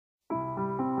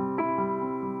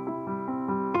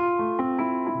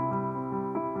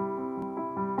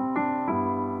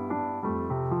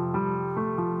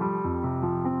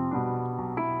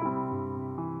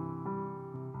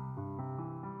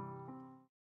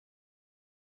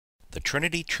The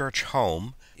Trinity Church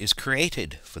Home is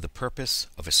created for the purpose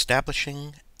of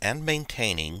establishing and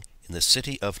maintaining in the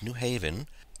city of New Haven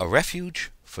a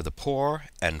refuge for the poor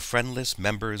and friendless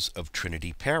members of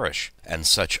Trinity Parish, and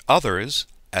such others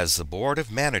as the Board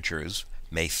of Managers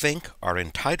may think are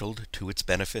entitled to its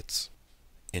benefits.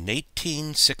 In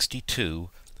 1862,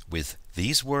 with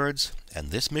these words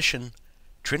and this mission,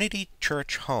 Trinity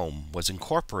Church Home was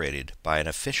incorporated by an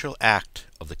official act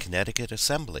of the Connecticut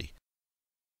Assembly.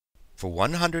 For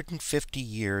 150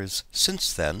 years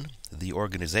since then, the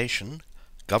organization,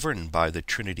 governed by the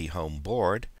Trinity Home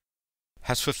Board,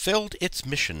 has fulfilled its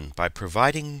mission by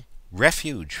providing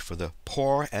refuge for the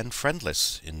poor and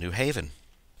friendless in New Haven.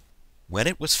 When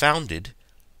it was founded,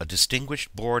 a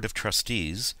distinguished board of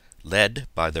trustees, led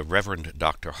by the Reverend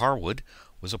Dr. Harwood,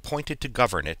 was appointed to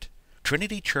govern it.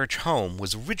 Trinity Church Home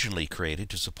was originally created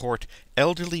to support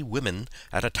elderly women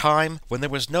at a time when there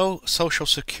was no Social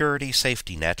Security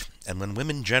safety net and when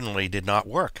women generally did not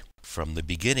work. From the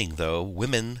beginning, though,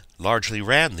 women largely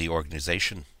ran the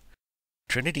organization.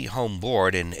 Trinity Home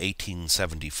Board in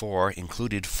 1874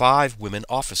 included 5 women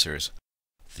officers.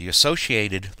 The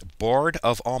associated Board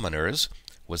of Almoners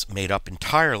was made up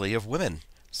entirely of women,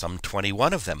 some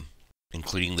 21 of them,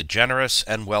 including the generous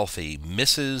and wealthy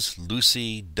Mrs.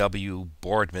 Lucy W.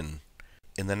 Boardman.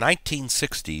 In the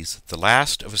 1960s, the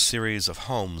last of a series of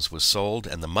homes was sold,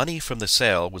 and the money from the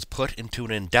sale was put into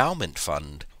an endowment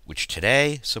fund, which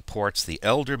today supports the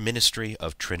elder ministry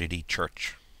of Trinity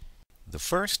Church. The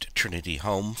first Trinity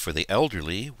Home for the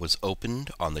elderly was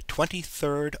opened on the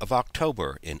 23rd of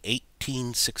October in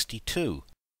 1862.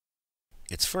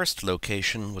 Its first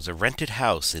location was a rented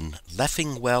house in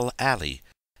Leffingwell Alley,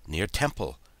 near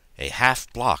Temple, a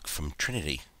half-block from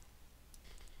Trinity.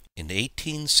 In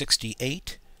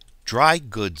 1868, dry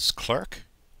goods clerk,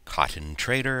 cotton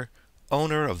trader,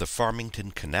 owner of the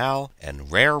Farmington Canal,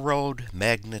 and railroad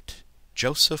magnate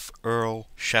Joseph Earl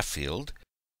Sheffield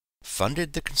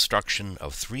funded the construction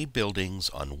of 3 buildings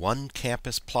on one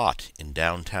campus plot in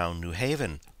downtown New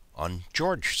Haven on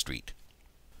George Street.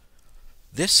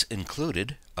 This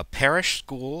included a parish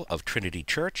school of Trinity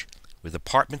Church with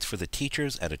apartments for the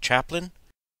teachers and a chaplain,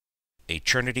 a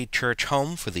Trinity Church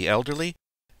Home for the elderly,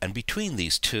 and between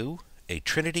these two, a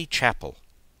Trinity Chapel.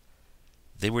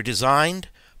 They were designed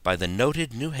by the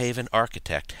noted New Haven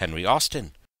architect Henry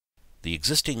Austin. The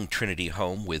existing Trinity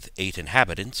Home with 8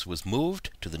 inhabitants was moved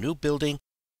to the new building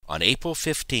on April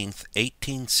 15,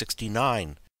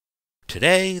 1869.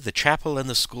 Today, the chapel and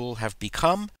the school have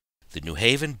become the New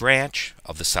Haven branch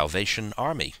of the Salvation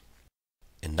Army.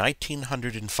 In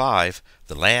 1905,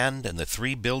 the land and the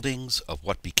 3 buildings of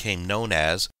what became known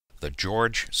as the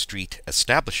George Street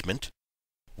establishment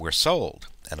were sold,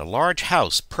 and a large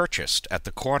house purchased at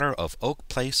the corner of Oak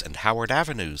Place and Howard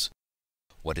Avenues,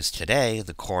 what is today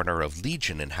the corner of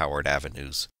Legion and Howard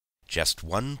Avenues, just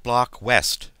 1 block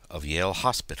west of Yale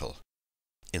Hospital.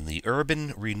 In the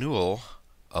urban renewal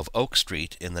of Oak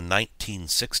Street in the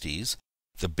 1960s,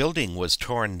 the building was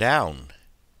torn down.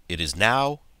 It is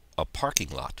now a parking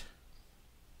lot.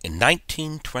 In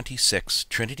 1926,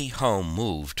 Trinity Home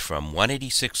moved from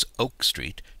 186 Oak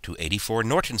Street to 84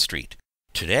 Norton Street.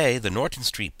 Today, the Norton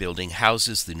Street building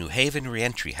houses the New Haven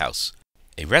Reentry House,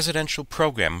 a residential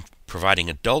program providing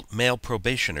adult male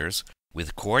probationers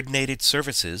with coordinated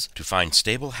services to find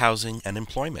stable housing and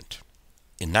employment.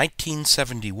 In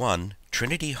 1971,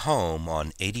 Trinity Home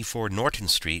on 84 Norton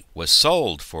Street was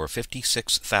sold for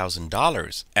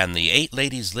 $56,000, and the 8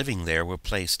 ladies living there were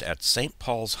placed at St.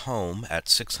 Paul's Home at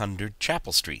 600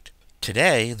 Chapel Street.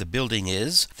 Today, the building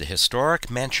is the historic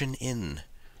Mansion Inn,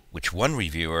 which one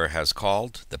reviewer has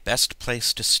called the best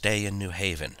place to stay in New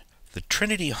Haven. The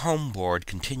Trinity Home Board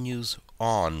continues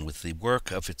on with the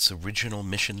work of its original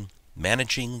mission,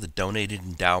 managing the donated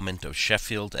endowment of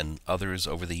Sheffield and others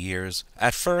over the years,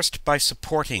 at first by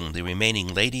supporting the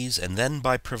remaining ladies and then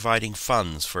by providing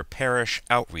funds for parish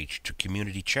outreach to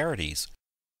community charities,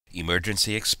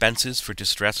 emergency expenses for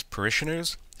distressed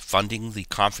parishioners, funding the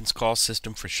conference call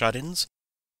system for shut-ins,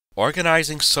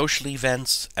 organizing social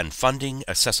events, and funding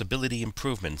accessibility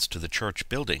improvements to the church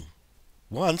building.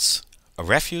 Once, a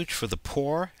refuge for the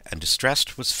poor and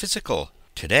distressed was physical.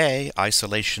 Today,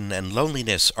 isolation and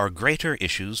loneliness are greater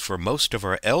issues for most of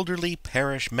our elderly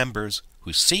parish members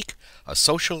who seek a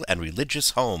social and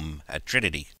religious home at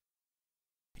Trinity.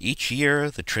 Each year,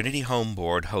 the Trinity Home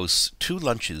Board hosts 2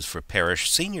 lunches for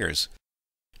parish seniors.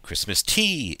 Christmas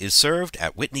tea is served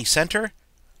at Whitney Center,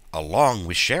 along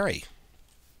with sherry.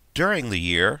 During the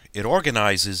year, it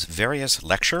organizes various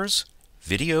lectures,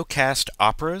 videocast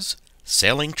operas,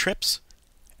 sailing trips,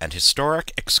 and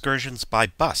historic excursions by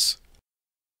bus.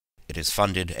 It has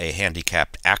funded a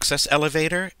handicapped access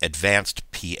elevator, advanced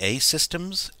PA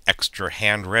systems, extra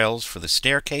handrails for the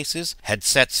staircases,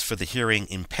 headsets for the hearing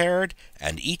impaired,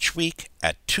 and each week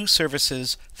at 2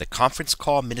 services, the conference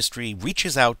call ministry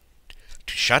reaches out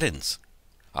to shut-ins.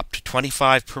 Up to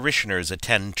 25 parishioners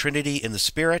attend Trinity in the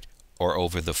Spirit or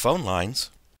over the phone lines.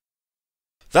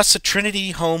 Thus, the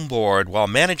Trinity Home Board, while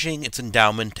managing its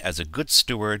endowment as a good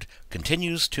steward,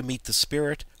 continues to meet the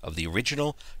spirit of the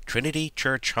original Trinity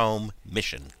Church Home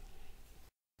mission.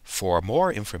 For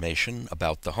more information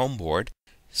about the Home Board,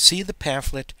 see the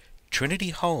pamphlet Trinity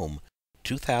Home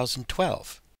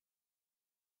 2012.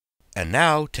 And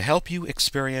now, to help you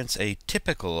experience a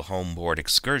typical Home Board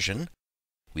excursion,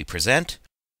 we present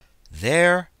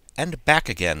There and Back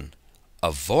Again,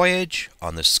 a voyage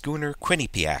on the schooner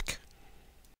Quinnipiack.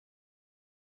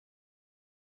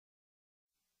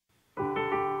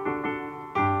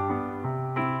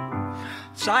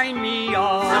 Sign me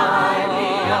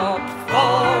up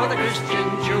for the Christian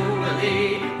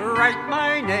Jubilee. Write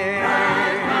my name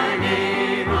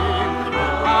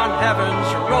on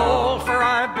heaven's roll, for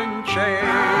I've been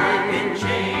changed.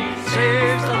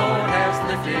 Since the Lord has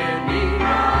lifted me,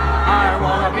 I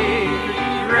want to be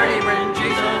ready when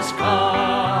Jesus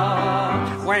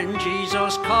comes. When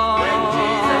Jesus comes,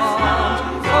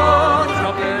 oh, the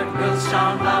trumpet will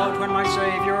sound loud when my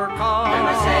Savior comes.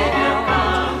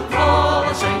 All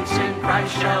the saints in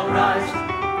Christ shall rise.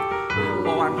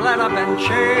 Oh, I'm glad I've been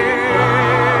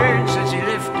changed since He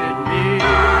lifted me.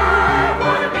 I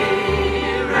want to be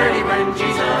ready when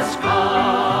Jesus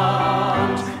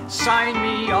comes. Sign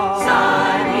me up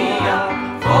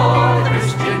for the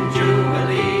Christian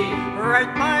Jubilee.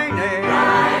 Write my name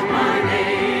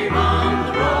on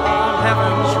the roll, on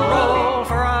heaven's roll,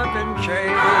 for I've been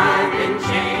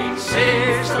changed.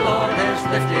 Since the Lord has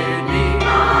lifted me.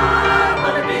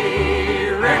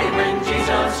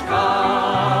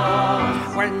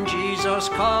 When Jesus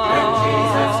comes,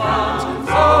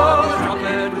 oh, the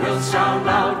trumpet will sound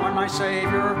loud when my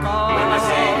Savior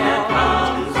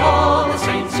comes. All the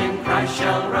saints in Christ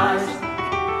shall rise.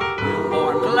 Oh,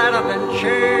 I'm glad I've been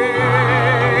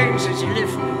changed since He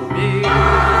lifted me. I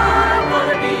want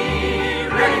to be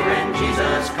ready when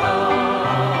Jesus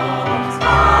comes. I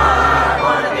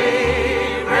want to be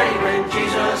ready when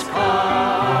Jesus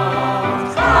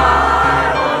comes. I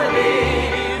want to be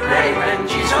ready when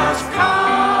Jesus comes.